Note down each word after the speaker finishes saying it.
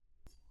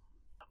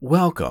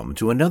Welcome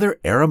to another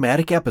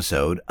aromatic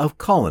episode of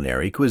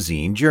Culinary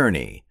Cuisine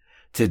Journey.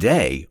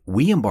 Today,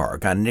 we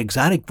embark on an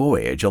exotic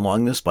voyage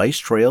along the spice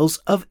trails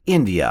of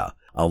India,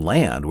 a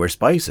land where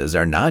spices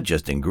are not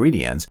just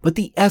ingredients, but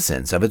the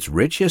essence of its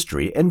rich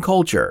history and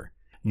culture.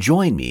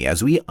 Join me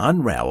as we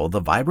unravel the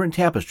vibrant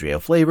tapestry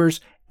of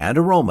flavors and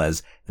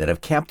aromas that have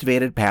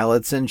captivated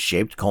palates and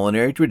shaped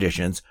culinary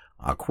traditions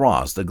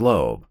across the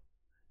globe.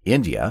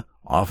 India,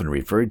 often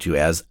referred to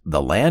as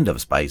the land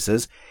of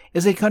spices,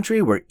 is a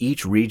country where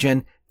each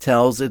region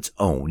tells its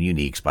own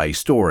unique spice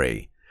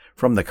story.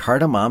 From the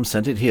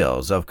cardamom-scented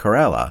hills of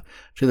Kerala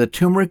to the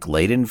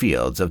turmeric-laden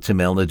fields of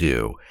Tamil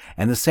Nadu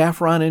and the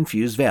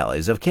saffron-infused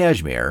valleys of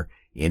Kashmir,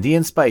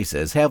 Indian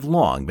spices have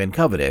long been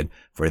coveted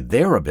for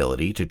their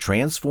ability to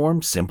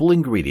transform simple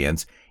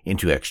ingredients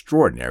into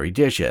extraordinary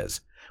dishes.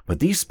 But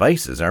these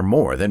spices are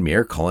more than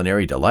mere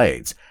culinary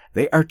delights.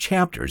 They are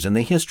chapters in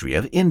the history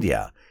of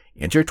India,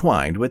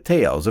 intertwined with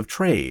tales of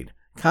trade,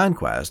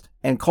 conquest,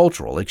 and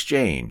cultural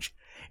exchange.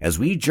 As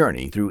we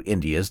journey through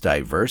India's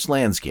diverse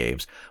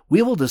landscapes,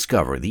 we will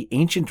discover the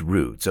ancient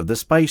roots of the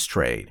spice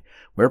trade,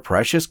 where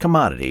precious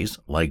commodities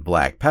like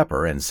black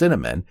pepper and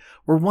cinnamon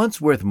were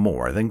once worth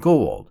more than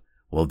gold.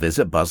 We'll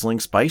visit bustling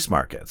spice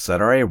markets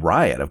that are a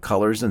riot of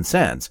colors and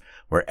scents,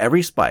 where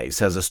every spice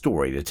has a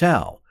story to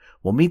tell.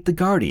 We'll meet the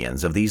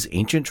guardians of these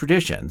ancient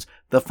traditions,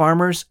 the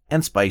farmers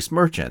and spice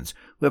merchants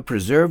who have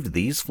preserved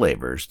these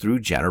flavors through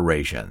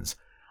generations.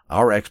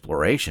 Our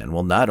exploration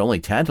will not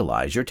only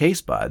tantalize your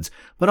taste buds,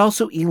 but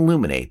also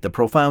illuminate the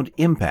profound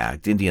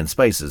impact Indian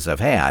spices have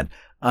had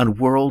on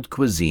world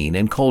cuisine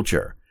and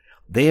culture.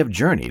 They have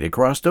journeyed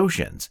across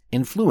oceans,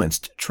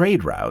 influenced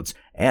trade routes,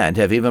 and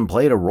have even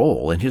played a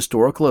role in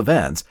historical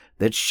events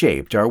that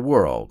shaped our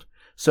world.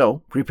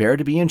 So, prepare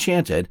to be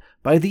enchanted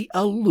by the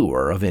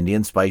allure of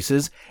Indian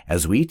spices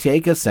as we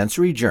take a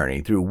sensory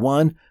journey through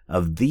one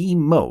of the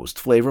most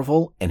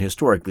flavorful and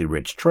historically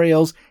rich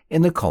trails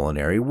in the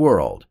culinary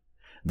world.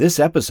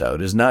 This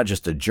episode is not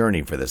just a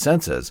journey for the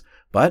senses,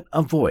 but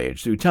a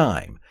voyage through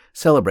time,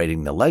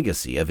 celebrating the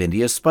legacy of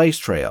India's spice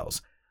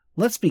trails.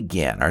 Let's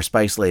begin our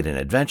spice-laden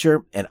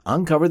adventure and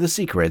uncover the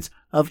secrets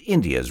of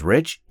India's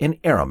rich and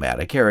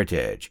aromatic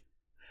heritage.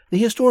 The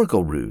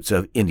historical roots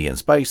of Indian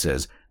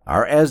spices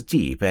are as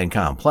deep and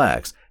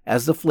complex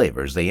as the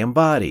flavors they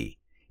embody.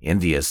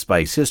 India's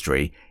spice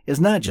history is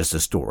not just a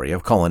story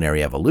of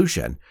culinary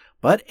evolution,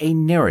 but a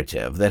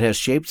narrative that has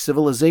shaped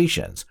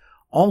civilizations,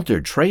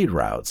 altered trade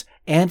routes,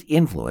 and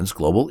influenced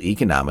global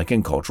economic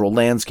and cultural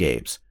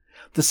landscapes.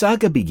 The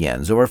saga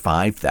begins over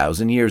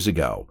 5,000 years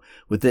ago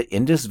with the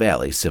Indus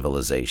Valley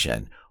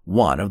Civilization,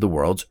 one of the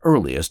world's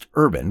earliest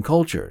urban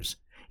cultures.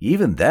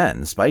 Even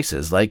then,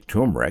 spices like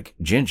turmeric,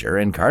 ginger,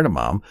 and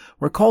cardamom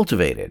were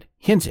cultivated,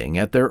 hinting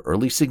at their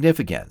early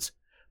significance.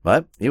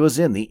 But it was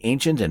in the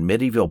ancient and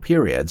medieval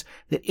periods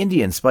that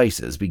Indian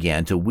spices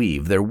began to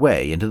weave their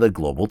way into the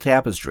global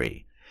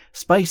tapestry.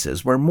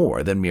 Spices were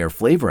more than mere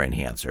flavor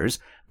enhancers.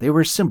 They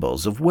were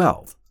symbols of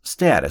wealth,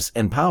 status,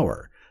 and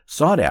power,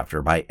 sought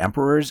after by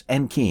emperors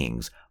and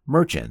kings,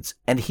 merchants,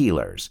 and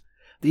healers.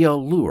 The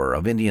allure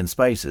of Indian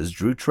spices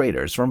drew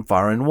traders from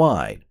far and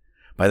wide.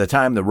 By the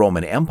time the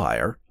Roman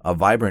Empire, a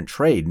vibrant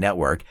trade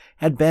network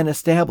had been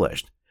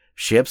established.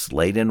 Ships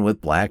laden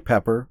with black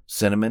pepper,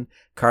 cinnamon,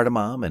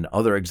 cardamom, and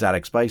other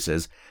exotic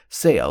spices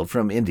sailed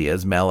from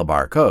India's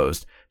Malabar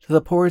coast to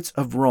the ports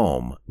of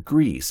Rome,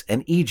 Greece,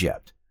 and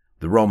Egypt.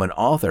 The Roman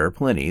author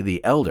Pliny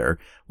the Elder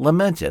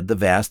lamented the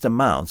vast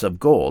amounts of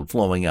gold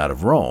flowing out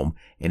of Rome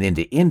and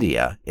into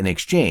India in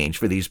exchange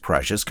for these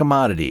precious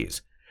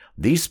commodities.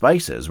 These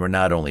spices were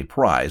not only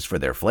prized for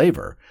their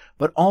flavor,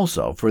 but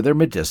also for their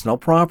medicinal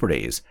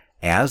properties,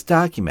 as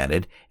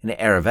documented in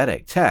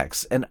Ayurvedic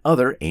texts and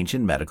other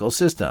ancient medical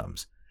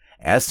systems.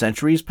 As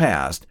centuries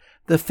passed,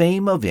 the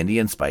fame of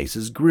Indian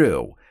spices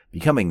grew,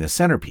 becoming the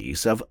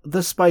centerpiece of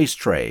the spice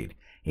trade,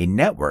 a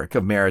network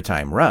of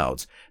maritime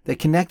routes that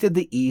connected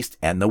the East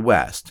and the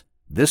West.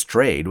 This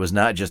trade was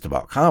not just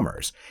about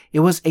commerce, it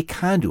was a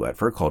conduit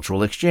for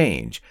cultural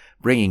exchange,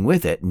 bringing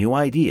with it new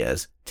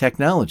ideas,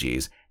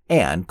 technologies,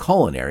 and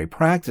culinary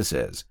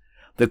practices.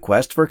 The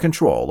quest for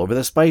control over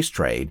the spice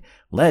trade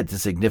led to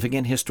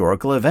significant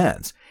historical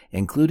events,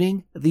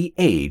 including the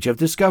Age of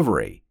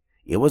Discovery.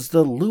 It was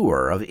the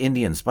lure of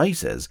Indian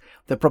spices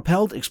that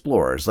propelled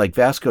explorers like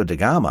Vasco da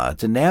Gama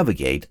to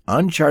navigate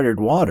uncharted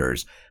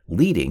waters,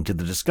 leading to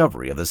the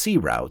discovery of the sea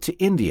route to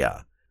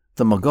India.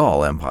 The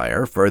Mughal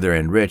Empire further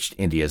enriched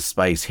India's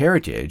spice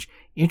heritage,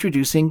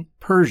 introducing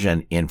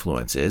Persian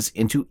influences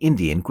into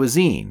Indian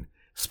cuisine.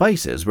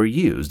 Spices were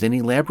used in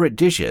elaborate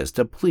dishes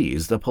to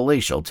please the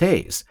palatial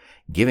taste,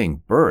 giving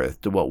birth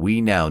to what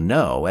we now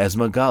know as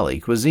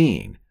Mughali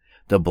cuisine.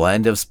 The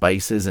blend of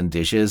spices and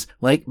dishes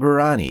like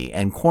biryani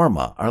and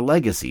korma are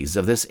legacies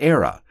of this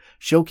era,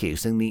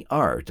 showcasing the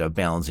art of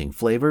balancing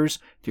flavors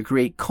to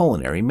create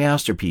culinary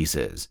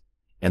masterpieces.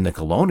 In the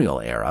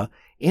colonial era,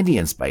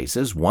 Indian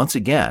spices once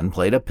again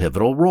played a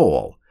pivotal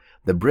role.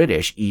 The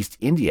British East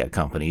India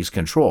Company's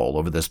control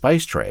over the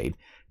spice trade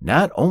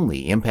not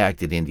only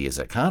impacted India's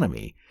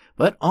economy,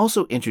 but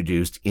also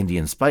introduced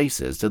Indian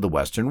spices to the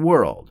Western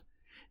world.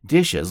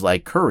 Dishes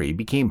like curry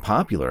became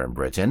popular in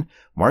Britain,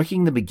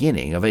 marking the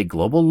beginning of a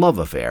global love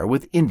affair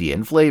with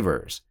Indian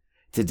flavors.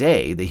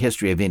 Today, the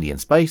history of Indian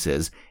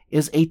spices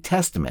is a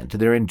testament to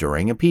their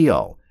enduring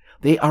appeal.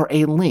 They are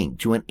a link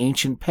to an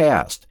ancient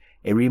past,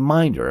 a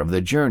reminder of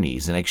the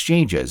journeys and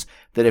exchanges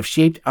that have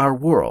shaped our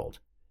world.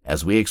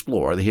 As we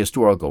explore the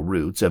historical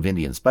roots of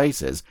Indian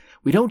spices,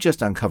 we don't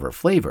just uncover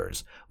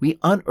flavors, we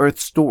unearth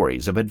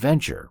stories of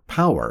adventure,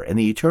 power, and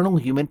the eternal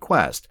human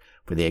quest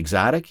for the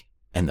exotic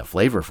and the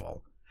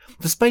flavorful.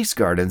 The spice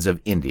gardens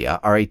of India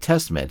are a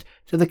testament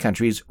to the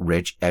country's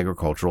rich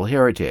agricultural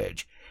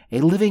heritage, a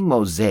living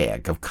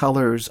mosaic of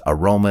colors,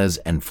 aromas,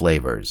 and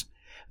flavors.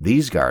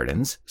 These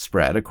gardens,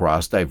 spread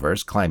across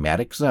diverse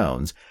climatic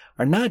zones,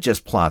 are not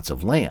just plots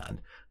of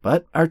land,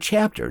 but are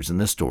chapters in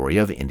the story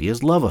of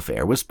India's love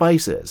affair with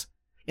spices.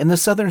 In the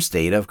southern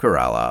state of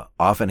Kerala,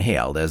 often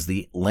hailed as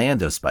the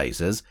land of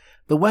spices,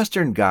 the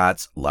Western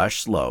Ghats' lush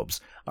slopes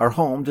are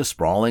home to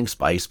sprawling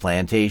spice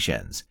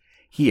plantations.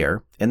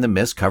 Here, in the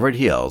mist-covered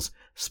hills,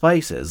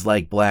 spices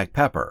like black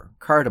pepper,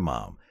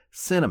 cardamom,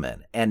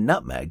 cinnamon, and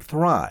nutmeg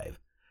thrive.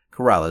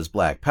 Kerala's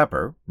black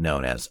pepper,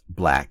 known as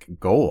black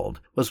gold,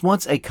 was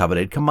once a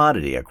coveted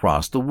commodity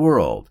across the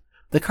world.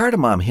 The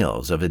cardamom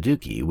hills of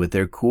Idukki, with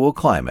their cool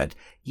climate,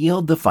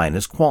 yield the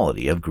finest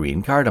quality of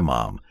green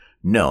cardamom,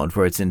 known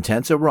for its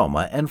intense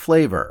aroma and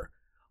flavor.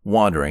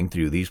 Wandering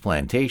through these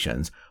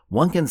plantations,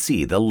 one can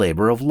see the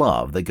labor of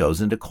love that goes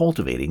into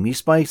cultivating these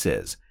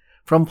spices,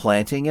 from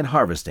planting and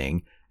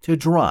harvesting to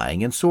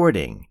drying and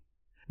sorting.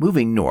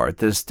 Moving north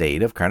to the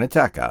state of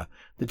Karnataka,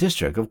 the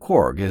district of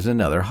Coorg is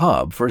another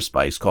hub for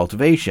spice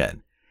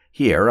cultivation.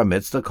 Here,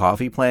 amidst the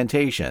coffee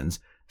plantations,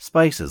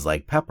 spices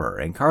like pepper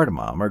and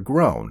cardamom are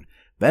grown,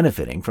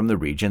 benefiting from the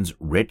region's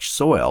rich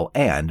soil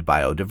and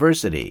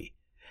biodiversity.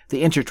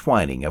 The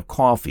intertwining of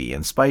coffee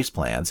and spice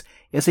plants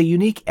is a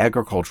unique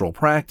agricultural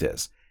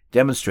practice,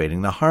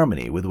 demonstrating the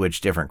harmony with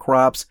which different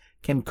crops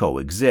can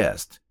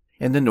coexist.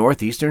 In the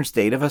northeastern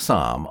state of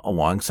Assam,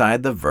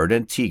 alongside the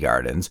verdant tea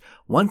gardens,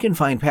 one can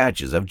find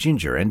patches of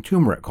ginger and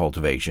turmeric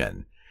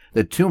cultivation.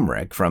 The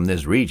turmeric from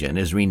this region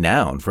is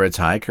renowned for its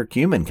high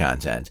curcumin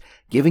content,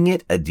 giving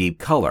it a deep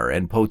color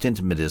and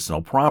potent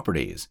medicinal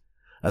properties.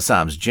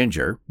 Assam's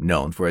ginger,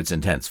 known for its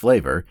intense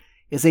flavor,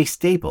 is a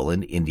staple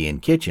in Indian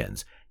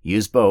kitchens,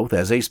 used both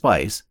as a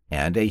spice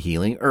and a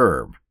healing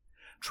herb.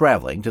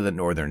 Traveling to the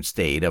northern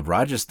state of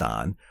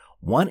Rajasthan,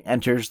 one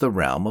enters the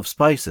realm of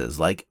spices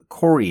like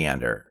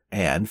coriander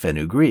and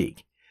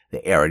fenugreek.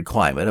 The arid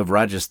climate of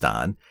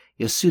Rajasthan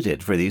is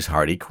suited for these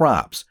hardy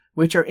crops,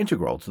 which are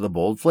integral to the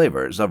bold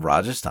flavors of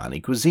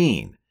Rajasthani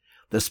cuisine.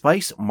 The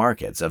spice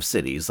markets of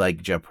cities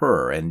like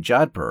Jaipur and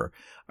Jodhpur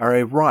are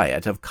a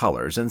riot of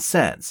colors and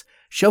scents,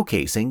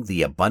 showcasing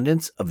the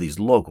abundance of these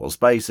local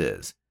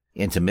spices.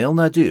 In Tamil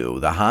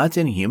Nadu, the hot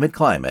and humid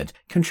climate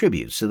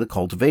contributes to the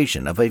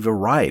cultivation of a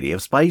variety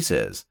of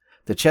spices.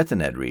 The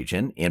Chettinad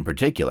region, in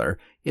particular,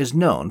 is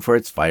known for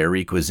its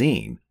fiery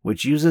cuisine,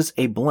 which uses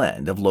a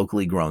blend of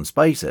locally grown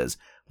spices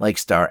like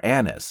star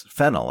anise,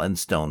 fennel, and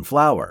stone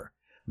flower.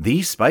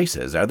 These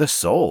spices are the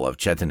soul of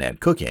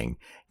Chettinad cooking,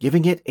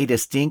 giving it a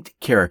distinct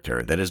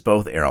character that is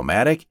both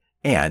aromatic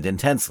and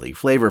intensely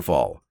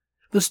flavorful.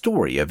 The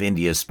story of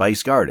India's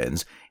spice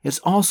gardens is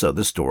also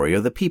the story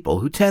of the people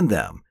who tend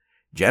them.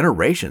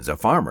 Generations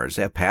of farmers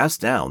have passed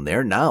down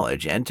their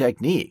knowledge and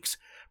techniques,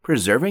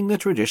 preserving the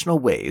traditional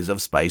ways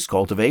of spice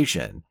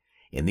cultivation.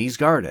 In these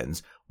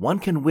gardens, one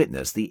can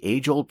witness the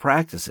age-old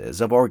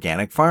practices of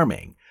organic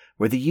farming,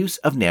 where the use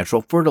of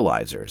natural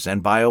fertilizers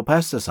and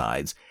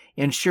biopesticides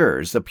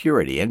ensures the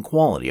purity and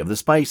quality of the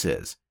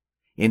spices.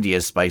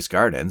 India's spice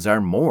gardens are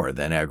more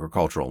than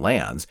agricultural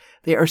lands.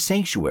 They are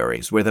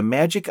sanctuaries where the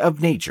magic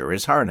of nature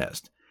is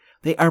harnessed.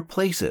 They are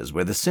places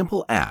where the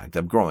simple act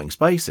of growing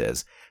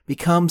spices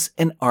becomes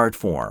an art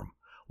form,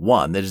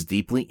 one that is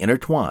deeply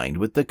intertwined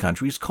with the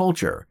country's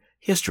culture,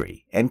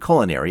 history, and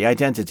culinary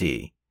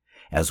identity.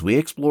 As we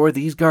explore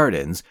these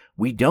gardens,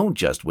 we don't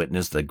just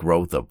witness the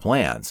growth of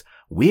plants,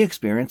 we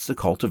experience the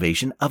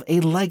cultivation of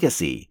a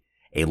legacy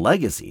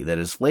that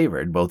has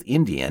flavored both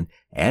Indian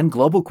and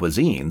global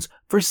cuisines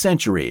for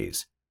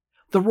centuries.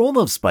 The role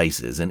of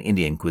spices in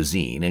Indian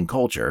cuisine and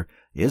culture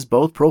is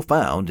both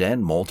profound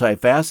and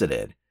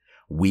multifaceted,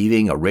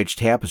 weaving a rich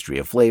tapestry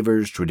of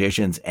flavors,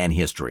 traditions, and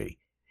history.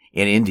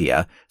 In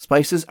India,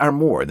 spices are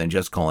more than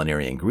just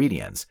culinary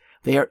ingredients.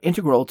 They are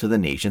integral to the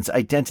nation's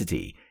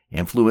identity,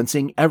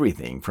 influencing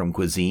everything from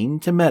cuisine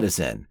to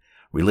medicine,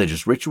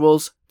 religious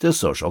rituals to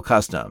social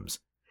customs.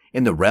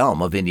 In the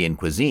realm of Indian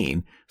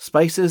cuisine,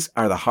 spices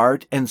are the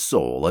heart and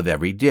soul of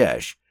every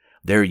dish.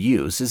 Their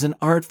use is an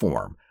art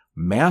form,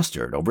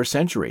 mastered over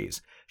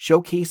centuries,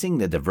 showcasing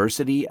the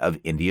diversity of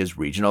India's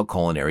regional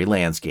culinary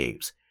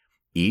landscapes.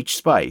 Each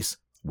spice,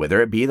 whether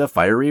it be the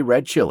fiery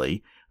red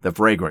chili, the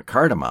fragrant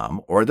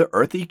cardamom, or the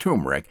earthy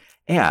turmeric,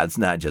 adds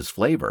not just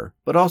flavor,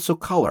 but also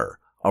color,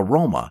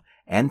 aroma,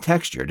 and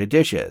texture to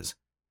dishes.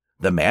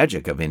 The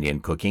magic of Indian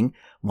cooking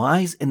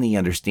lies in the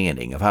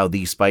understanding of how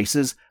these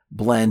spices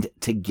blend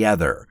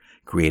together,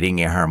 creating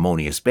a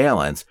harmonious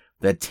balance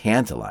that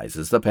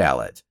tantalizes the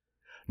palate.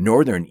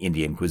 Northern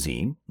Indian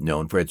cuisine,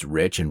 known for its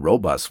rich and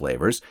robust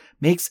flavors,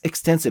 makes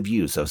extensive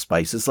use of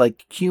spices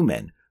like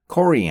cumin,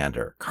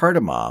 coriander,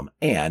 cardamom,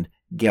 and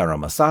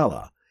garam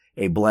masala,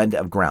 a blend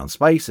of ground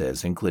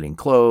spices including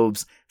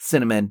cloves,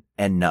 cinnamon,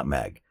 and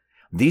nutmeg.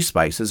 These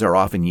spices are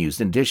often used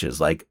in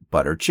dishes like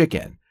butter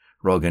chicken,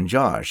 rogan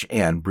josh,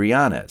 and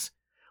biryanis,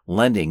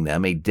 lending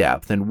them a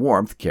depth and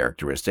warmth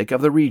characteristic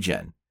of the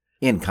region.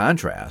 In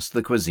contrast,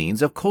 the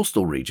cuisines of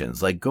coastal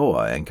regions like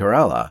Goa and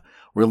Kerala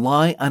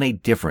rely on a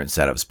different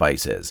set of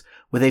spices,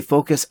 with a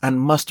focus on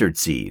mustard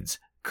seeds,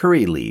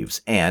 curry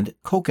leaves, and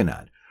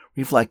coconut,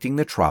 reflecting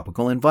the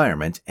tropical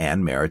environment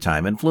and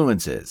maritime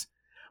influences.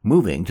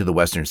 Moving to the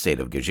western state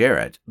of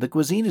Gujarat, the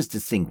cuisine is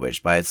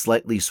distinguished by its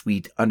slightly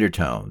sweet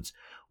undertones,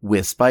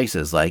 with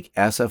spices like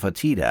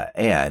asafoetida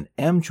and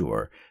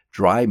amchur,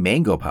 dry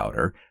mango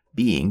powder,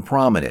 being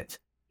prominent.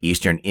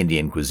 Eastern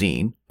Indian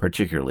cuisine,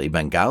 particularly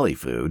Bengali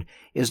food,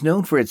 is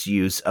known for its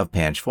use of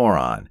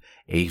panchphoron,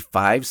 a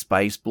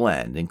 5-spice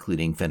blend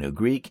including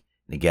fenugreek,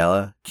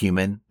 nigella,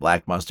 cumin,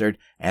 black mustard,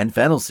 and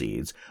fennel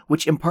seeds,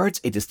 which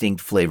imparts a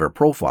distinct flavor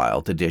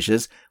profile to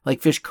dishes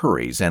like fish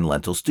curries and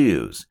lentil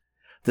stews.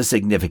 The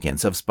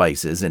significance of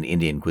spices in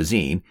Indian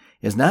cuisine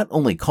is not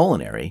only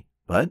culinary,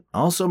 but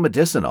also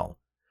medicinal.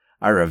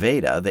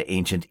 Ayurveda, the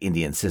ancient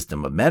Indian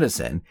system of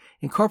medicine,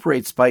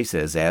 incorporates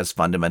spices as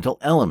fundamental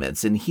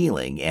elements in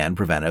healing and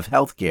preventive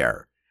health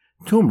care.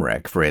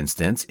 Turmeric, for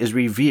instance, is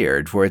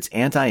revered for its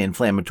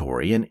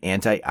anti-inflammatory and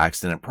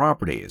antioxidant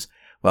properties,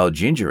 while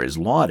ginger is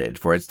lauded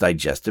for its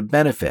digestive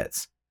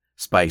benefits.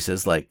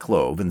 Spices like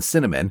clove and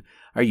cinnamon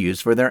are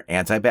used for their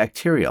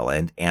antibacterial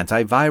and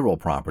antiviral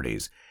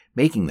properties,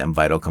 making them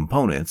vital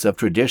components of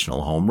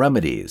traditional home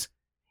remedies.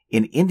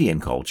 In Indian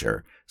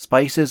culture,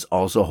 spices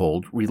also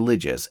hold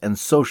religious and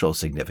social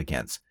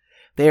significance.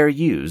 They are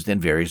used in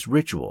various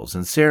rituals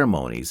and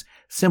ceremonies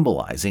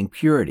symbolizing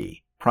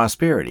purity,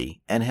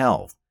 prosperity, and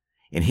health.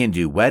 In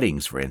Hindu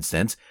weddings, for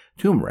instance,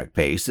 turmeric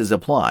paste is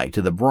applied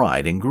to the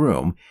bride and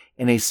groom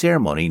in a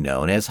ceremony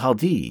known as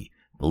haldi,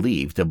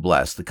 believed to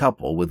bless the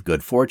couple with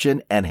good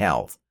fortune and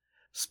health.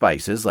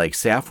 Spices like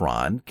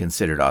saffron,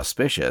 considered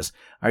auspicious,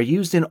 are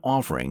used in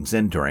offerings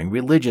and during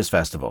religious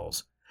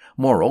festivals.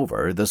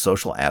 Moreover, the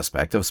social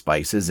aspect of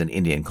spices in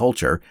Indian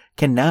culture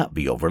cannot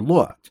be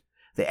overlooked.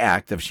 The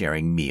act of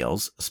sharing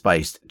meals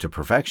spiced to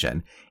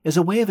perfection is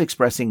a way of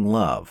expressing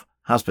love,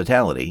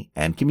 hospitality,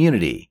 and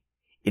community.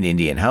 In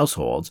Indian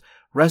households,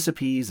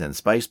 recipes and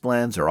spice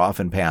blends are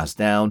often passed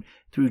down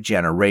through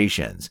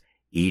generations,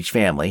 each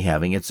family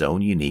having its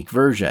own unique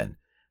version,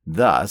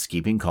 thus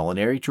keeping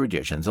culinary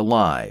traditions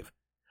alive.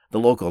 The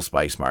local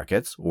spice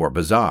markets, or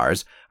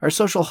bazaars, are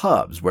social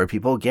hubs where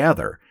people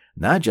gather,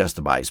 not just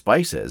to buy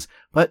spices,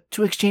 but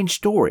to exchange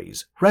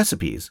stories,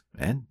 recipes,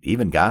 and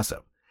even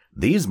gossip.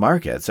 These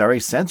markets are a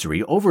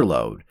sensory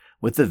overload,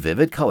 with the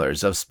vivid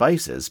colors of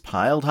spices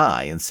piled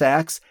high in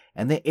sacks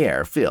and the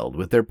air filled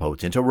with their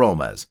potent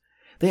aromas.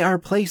 They are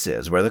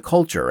places where the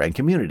culture and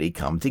community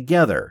come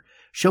together,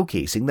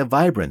 showcasing the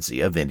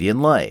vibrancy of Indian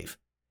life.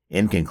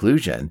 In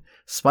conclusion,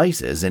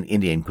 spices in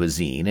Indian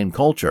cuisine and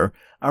culture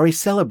are a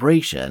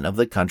celebration of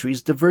the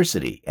country's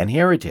diversity and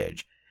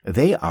heritage.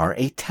 They are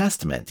a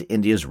testament to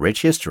India's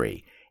rich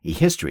history, a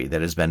history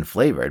that has been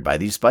flavored by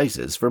these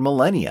spices for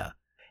millennia.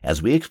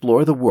 As we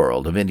explore the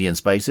world of Indian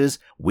spices,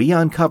 we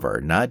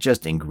uncover not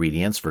just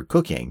ingredients for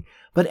cooking,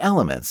 but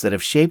elements that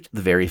have shaped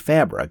the very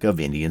fabric of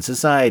Indian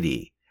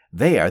society.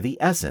 They are the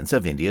essence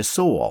of India's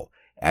soul,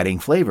 adding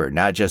flavor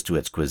not just to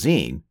its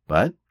cuisine,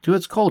 but to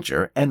its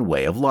culture and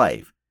way of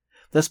life.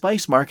 The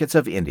spice markets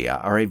of India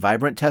are a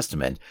vibrant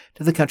testament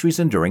to the country's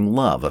enduring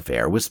love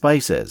affair with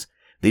spices.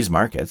 These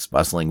markets,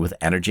 bustling with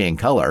energy and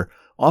color,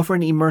 offer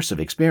an immersive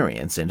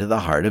experience into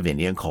the heart of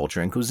Indian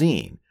culture and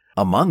cuisine.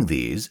 Among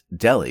these,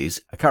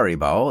 Delhi's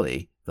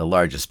Karibaoli, the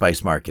largest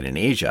spice market in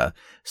Asia,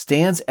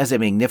 stands as a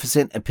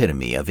magnificent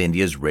epitome of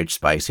India's rich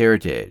spice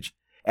heritage.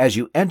 As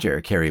you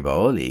enter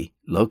Karibaoli,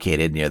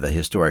 located near the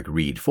historic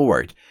Reed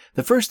Fort,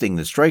 the first thing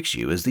that strikes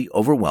you is the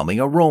overwhelming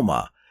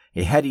aroma,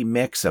 a heady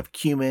mix of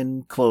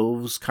cumin,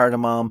 cloves,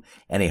 cardamom,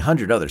 and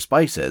 100 other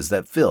spices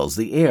that fills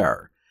the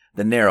air.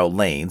 The narrow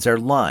lanes are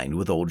lined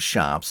with old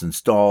shops and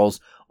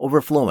stalls,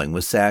 overflowing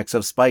with sacks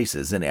of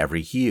spices in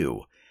every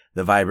hue.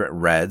 The vibrant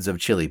reds of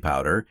chili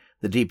powder,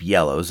 the deep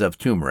yellows of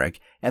turmeric,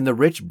 and the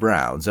rich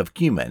browns of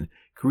cumin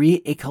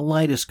create a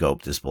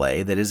kaleidoscope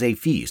display that is a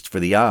feast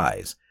for the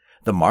eyes.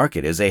 The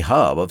market is a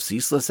hub of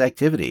ceaseless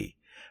activity.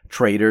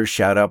 Traders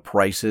shout out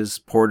prices,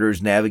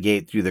 porters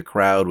navigate through the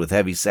crowd with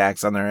heavy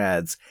sacks on their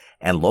heads,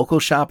 and local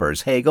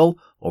shoppers haggle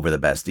over the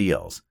best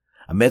deals.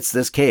 Amidst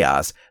this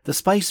chaos, the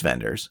spice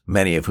vendors,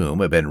 many of whom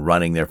have been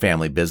running their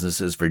family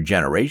businesses for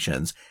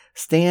generations,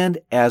 stand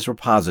as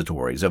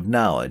repositories of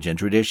knowledge and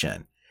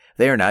tradition.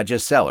 They are not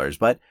just sellers,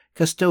 but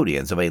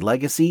custodians of a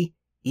legacy,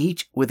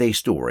 each with a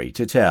story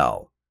to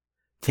tell.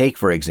 Take,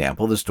 for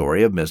example, the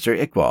story of Mr.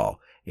 Iqbal,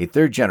 a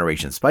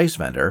third-generation spice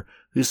vendor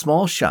whose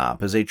small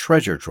shop is a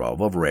treasure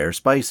trove of rare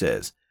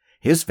spices.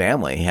 His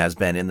family has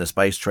been in the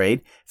spice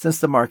trade since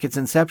the market's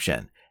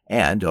inception,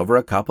 and over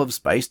a cup of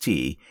spiced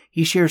tea,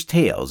 he shares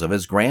tales of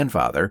his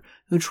grandfather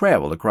who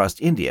traveled across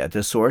India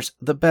to source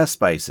the best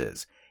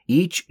spices.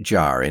 Each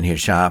jar in his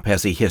shop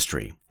has a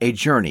history, a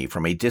journey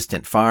from a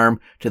distant farm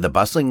to the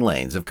bustling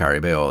lanes of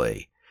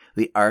Caribaoli.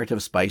 The art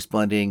of spice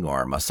blending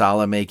or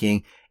masala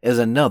making is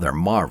another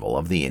marvel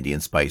of the Indian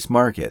spice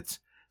markets.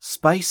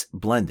 Spice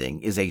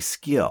blending is a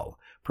skill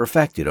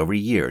perfected over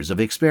years of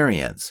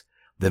experience.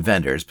 The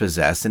vendors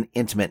possess an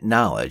intimate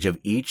knowledge of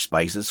each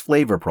spice's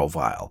flavor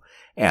profile,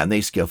 and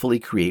they skillfully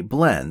create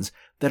blends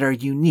that are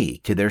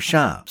unique to their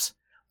shops.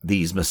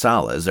 These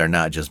masalas are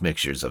not just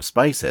mixtures of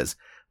spices,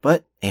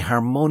 but a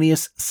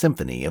harmonious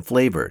symphony of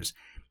flavors,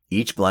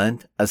 each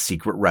blend a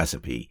secret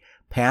recipe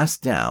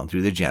passed down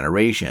through the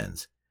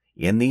generations.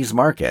 In these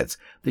markets,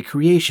 the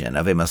creation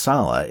of a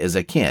masala is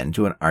akin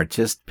to an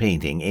artist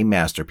painting a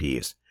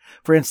masterpiece.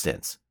 For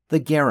instance,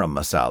 the garam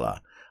masala,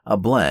 a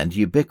blend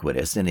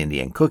ubiquitous in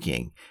Indian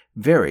cooking,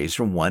 varies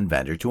from one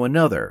vendor to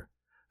another.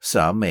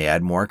 Some may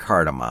add more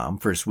cardamom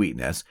for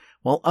sweetness,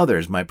 while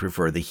others might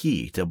prefer the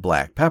heat of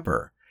black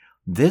pepper.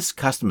 This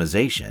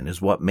customization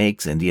is what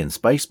makes Indian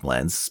spice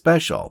blends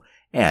special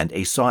and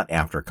a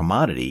sought-after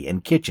commodity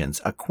in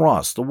kitchens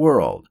across the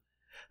world.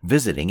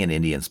 Visiting an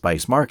Indian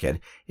spice market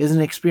is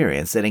an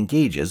experience that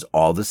engages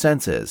all the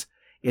senses.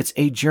 It's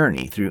a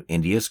journey through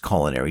India's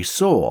culinary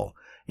soul,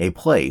 a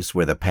place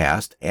where the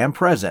past and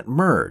present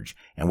merge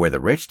and where the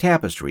rich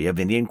tapestry of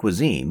Indian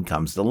cuisine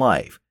comes to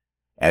life.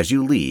 As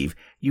you leave,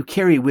 you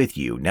carry with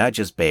you not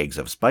just bags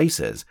of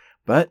spices,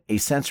 but a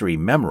sensory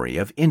memory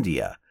of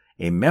India,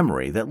 a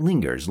memory that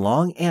lingers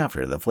long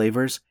after the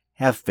flavors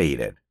have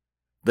faded.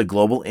 The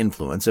global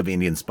influence of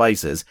Indian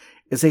spices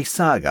is a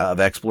saga of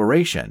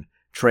exploration,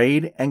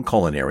 trade, and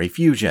culinary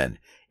fusion,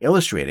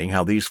 illustrating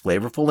how these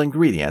flavorful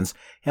ingredients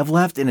have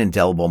left an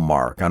indelible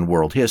mark on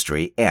world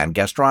history and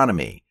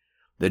gastronomy.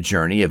 The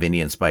journey of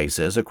Indian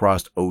spices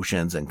across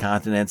oceans and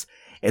continents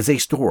is a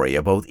story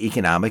of both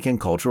economic and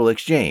cultural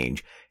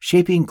exchange,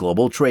 shaping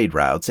global trade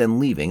routes and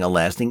leaving a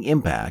lasting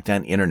impact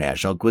on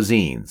international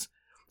cuisines.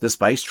 The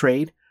spice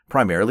trade,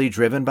 primarily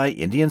driven by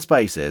Indian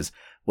spices,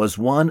 was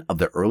one of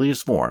the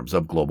earliest forms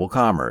of global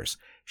commerce,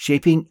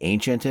 shaping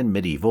ancient and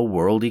medieval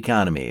world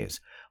economies.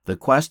 The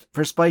quest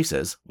for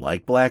spices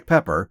like black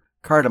pepper,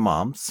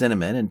 cardamom,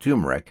 cinnamon, and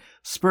turmeric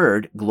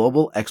spurred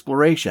global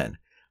exploration,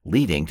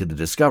 leading to the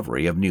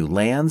discovery of new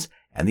lands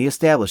and the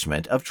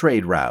establishment of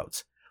trade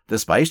routes. The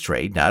spice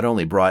trade not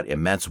only brought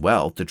immense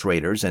wealth to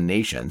traders and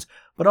nations,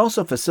 but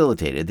also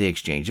facilitated the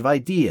exchange of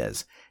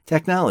ideas,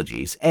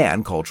 technologies,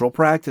 and cultural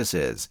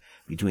practices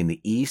between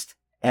the East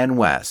and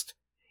West.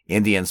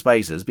 Indian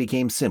spices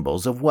became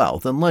symbols of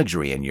wealth and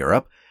luxury in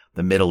Europe,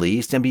 the Middle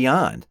East, and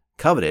beyond,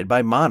 coveted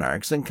by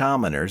monarchs and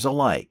commoners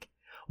alike.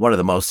 One of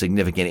the most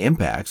significant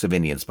impacts of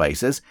Indian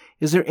spices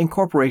is their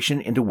incorporation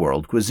into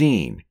world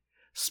cuisine.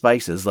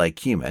 Spices like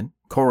cumin,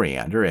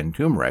 coriander, and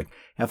turmeric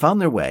have found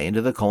their way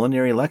into the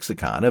culinary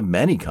lexicon of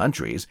many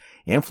countries,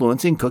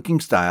 influencing cooking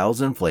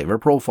styles and flavor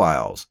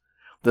profiles.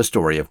 The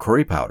story of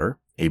curry powder,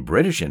 a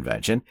British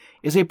invention,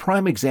 is a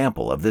prime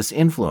example of this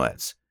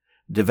influence.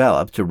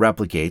 Developed to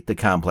replicate the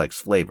complex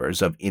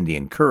flavors of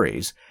Indian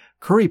curries,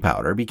 curry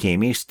powder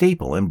became a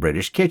staple in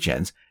British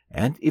kitchens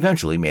and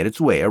eventually made its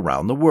way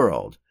around the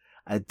world,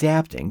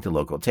 adapting to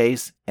local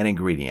tastes and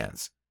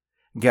ingredients.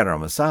 Garam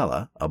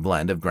masala, a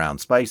blend of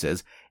ground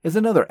spices, is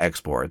another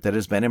export that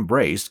has been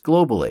embraced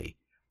globally.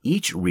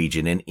 Each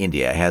region in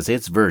India has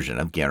its version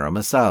of garam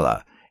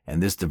masala,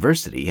 and this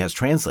diversity has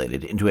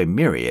translated into a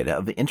myriad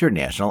of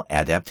international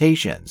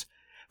adaptations.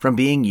 From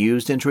being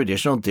used in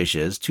traditional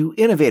dishes to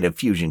innovative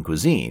fusion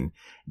cuisine,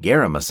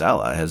 garam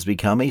masala has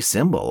become a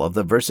symbol of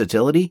the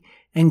versatility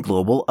and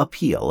global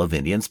appeal of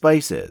Indian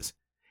spices.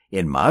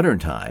 In modern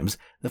times,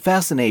 the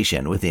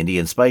fascination with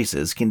Indian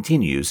spices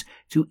continues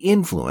to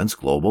influence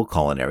global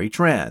culinary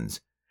trends.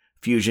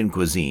 Fusion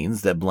cuisines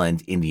that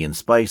blend Indian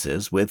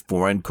spices with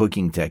foreign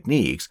cooking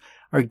techniques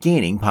are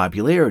gaining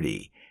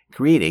popularity,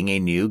 creating a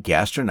new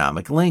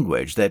gastronomic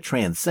language that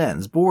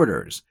transcends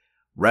borders.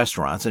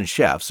 Restaurants and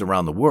chefs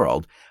around the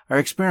world are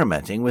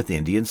experimenting with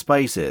Indian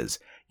spices,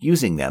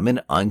 using them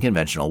in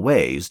unconventional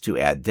ways to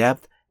add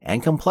depth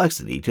and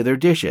complexity to their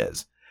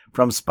dishes.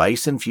 From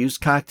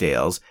spice-infused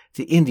cocktails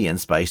to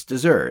Indian-spiced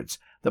desserts,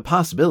 the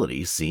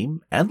possibilities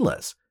seem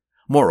endless.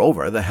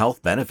 Moreover, the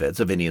health benefits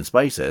of Indian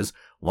spices,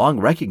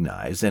 long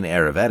recognized in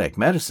Ayurvedic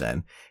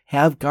medicine,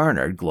 have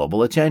garnered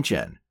global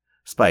attention.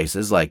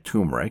 Spices like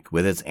turmeric,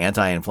 with its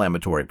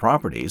anti-inflammatory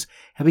properties,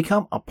 have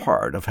become a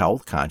part of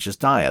health-conscious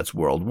diets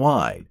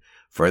worldwide,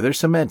 further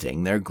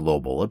cementing their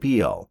global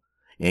appeal.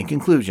 In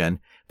conclusion,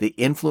 the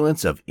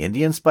influence of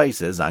Indian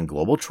spices on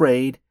global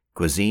trade,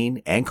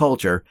 cuisine, and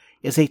culture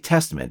is a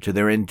testament to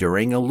their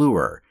enduring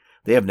allure.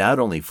 They have not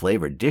only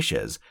flavored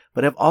dishes,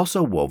 but have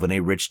also woven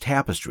a rich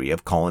tapestry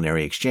of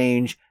culinary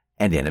exchange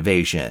and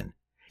innovation.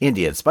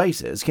 Indian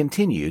spices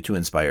continue to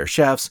inspire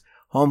chefs,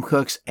 home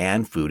cooks,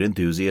 and food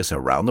enthusiasts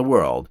around the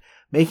world,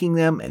 making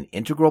them an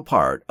integral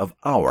part of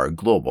our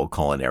global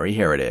culinary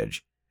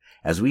heritage.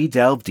 As we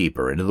delve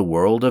deeper into the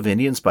world of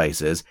Indian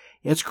spices,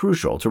 it's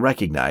crucial to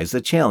recognize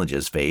the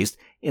challenges faced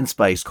in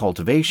spice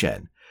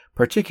cultivation,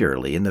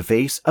 particularly in the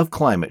face of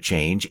climate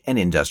change and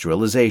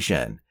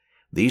industrialization.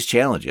 These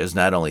challenges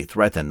not only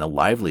threaten the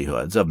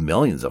livelihoods of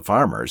millions of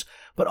farmers,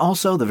 but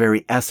also the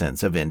very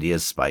essence of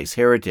India's spice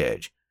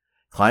heritage.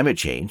 Climate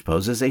change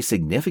poses a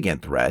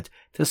significant threat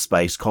to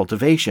spice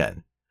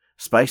cultivation.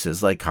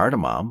 Spices like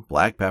cardamom,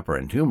 black pepper,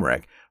 and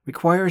turmeric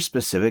require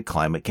specific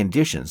climate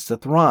conditions to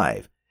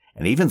thrive,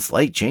 and even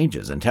slight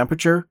changes in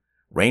temperature,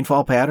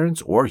 rainfall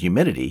patterns, or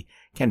humidity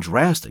can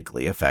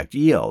drastically affect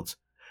yields.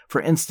 For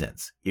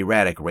instance,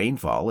 erratic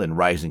rainfall and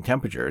rising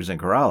temperatures in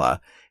Kerala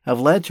have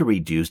led to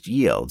reduced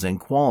yields and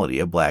quality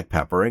of black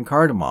pepper and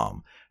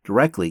cardamom,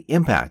 directly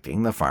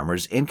impacting the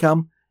farmer's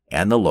income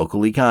and the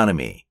local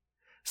economy.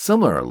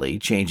 Similarly,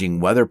 changing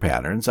weather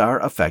patterns are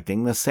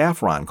affecting the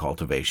saffron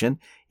cultivation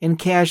in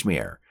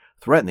Kashmir,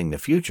 threatening the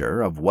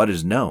future of what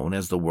is known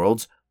as the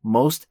world's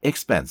most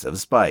expensive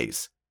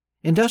spice.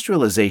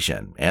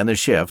 Industrialization and the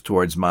shift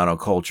towards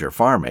monoculture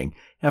farming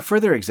have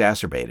further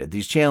exacerbated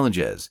these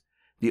challenges.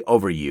 The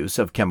overuse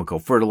of chemical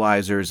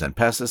fertilizers and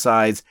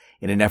pesticides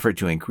in an effort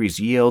to increase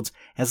yields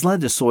has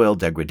led to soil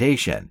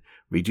degradation,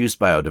 reduced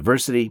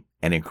biodiversity,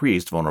 and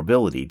increased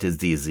vulnerability to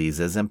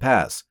diseases and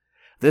pests.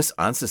 This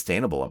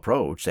unsustainable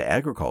approach to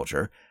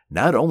agriculture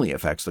not only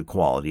affects the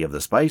quality of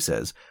the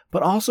spices,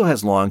 but also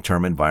has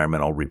long-term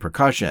environmental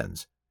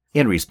repercussions.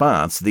 In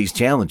response to these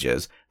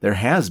challenges, there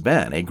has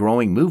been a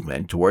growing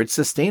movement towards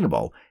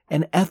sustainable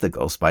and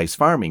ethical spice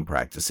farming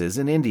practices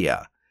in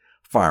India.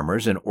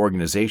 Farmers and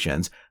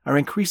organizations are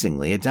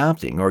increasingly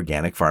adopting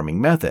organic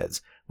farming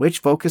methods, which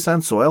focus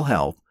on soil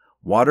health,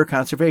 water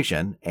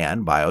conservation,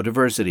 and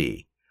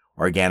biodiversity.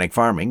 Organic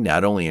farming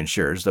not only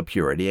ensures the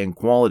purity and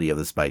quality of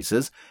the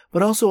spices,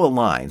 but also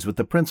aligns with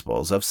the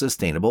principles of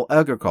sustainable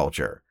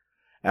agriculture.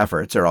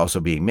 Efforts are also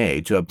being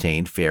made to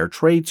obtain fair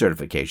trade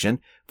certification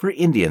for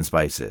Indian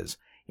spices,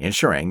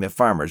 ensuring that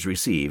farmers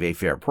receive a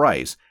fair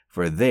price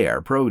for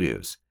their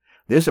produce.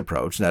 This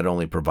approach not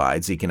only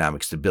provides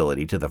economic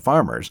stability to the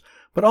farmers,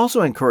 but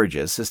also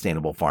encourages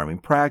sustainable farming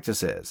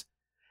practices.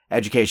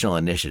 Educational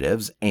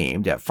initiatives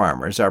aimed at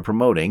farmers are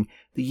promoting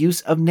the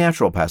use of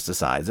natural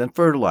pesticides and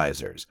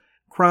fertilizers,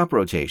 crop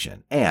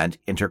rotation, and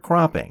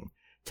intercropping,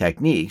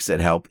 techniques that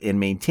help in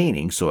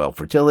maintaining soil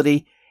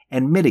fertility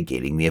and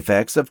mitigating the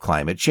effects of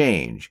climate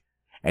change.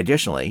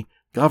 Additionally,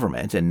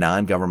 government and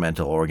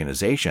non-governmental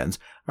organizations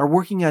are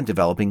working on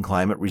developing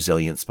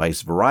climate-resilient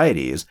spice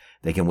varieties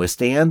that can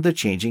withstand the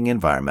changing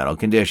environmental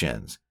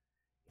conditions.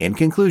 In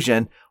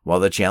conclusion, while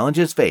the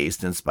challenges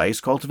faced in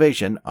spice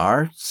cultivation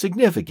are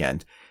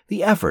significant,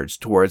 the efforts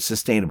towards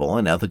sustainable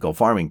and ethical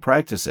farming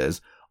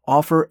practices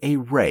offer a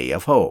ray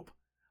of hope.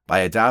 By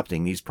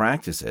adopting these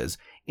practices,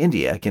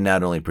 India can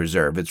not only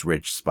preserve its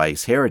rich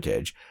spice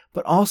heritage,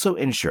 but also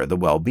ensure the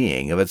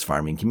well-being of its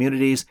farming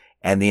communities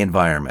and the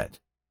environment.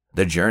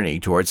 The journey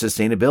towards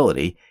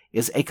sustainability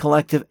is a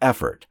collective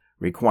effort,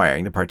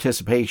 requiring the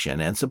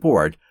participation and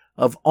support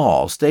of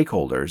all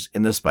stakeholders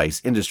in the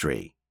spice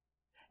industry.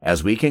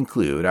 As we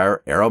conclude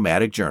our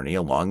aromatic journey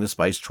along the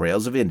spice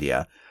trails of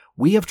India,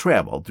 we have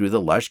traveled through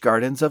the lush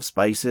gardens of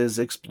spices,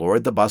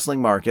 explored the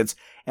bustling markets,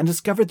 and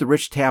discovered the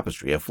rich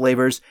tapestry of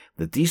flavors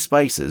that these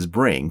spices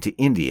bring to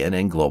Indian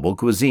and global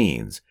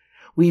cuisines.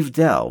 We've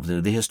delved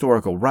into the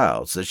historical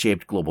routes that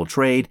shaped global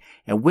trade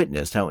and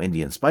witnessed how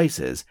Indian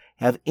spices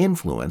have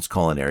influenced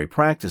culinary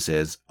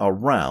practices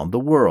around the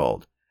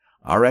world.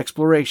 Our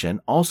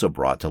exploration also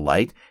brought to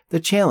light the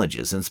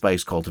challenges in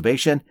spice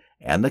cultivation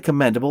and the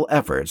commendable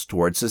efforts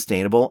towards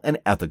sustainable and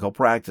ethical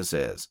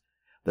practices.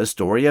 The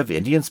story of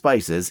Indian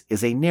spices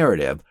is a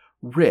narrative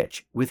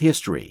rich with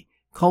history,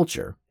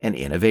 culture, and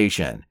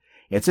innovation.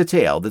 It's a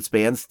tale that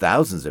spans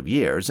thousands of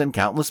years and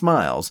countless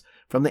miles,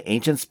 from the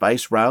ancient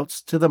spice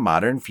routes to the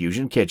modern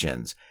fusion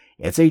kitchens.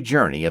 It's a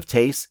journey of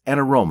tastes and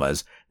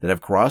aromas that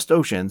have crossed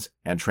oceans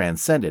and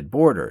transcended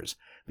borders,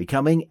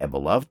 becoming a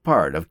beloved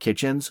part of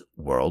kitchens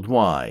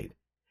worldwide.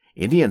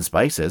 Indian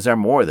spices are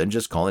more than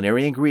just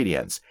culinary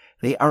ingredients.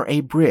 They are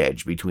a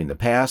bridge between the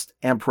past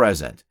and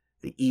present,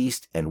 the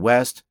East and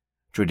West,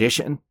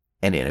 tradition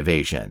and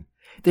innovation.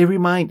 They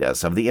remind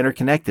us of the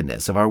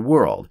interconnectedness of our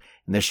world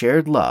and the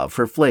shared love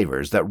for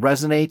flavors that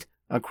resonate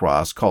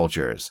across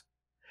cultures.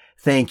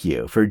 Thank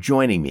you for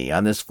joining me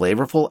on this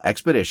flavorful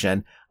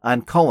expedition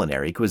on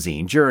Culinary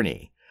Cuisine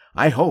Journey.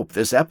 I hope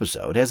this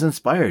episode has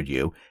inspired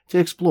you to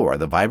explore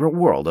the vibrant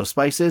world of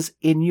spices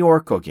in your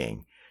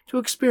cooking, to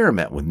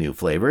experiment with new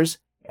flavors,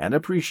 and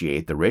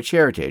appreciate the rich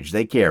heritage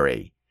they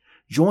carry.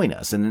 Join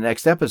us in the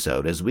next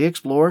episode as we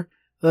explore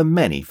the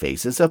many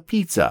faces of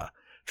pizza,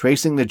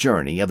 tracing the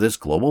journey of this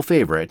global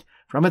favorite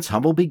from its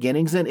humble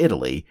beginnings in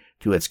Italy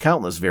to its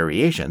countless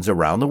variations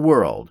around the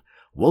world.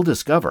 We'll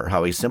discover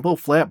how a simple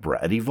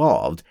flatbread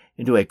evolved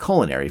into a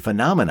culinary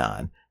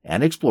phenomenon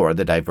and explore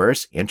the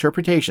diverse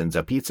interpretations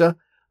of pizza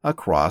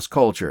across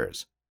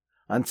cultures.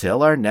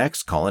 Until our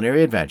next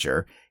culinary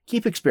adventure,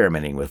 keep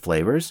experimenting with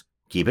flavors,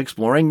 keep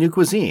exploring new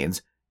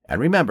cuisines, and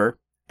remember,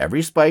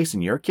 every spice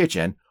in your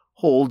kitchen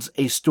holds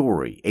a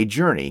story, a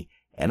journey,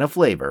 and a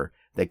flavor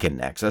that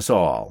connects us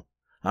all.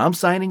 I'm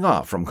signing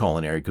off from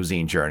Culinary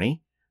Cuisine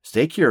Journey.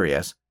 Stay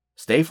curious,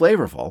 stay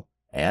flavorful,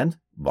 and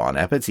bon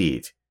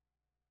appetit.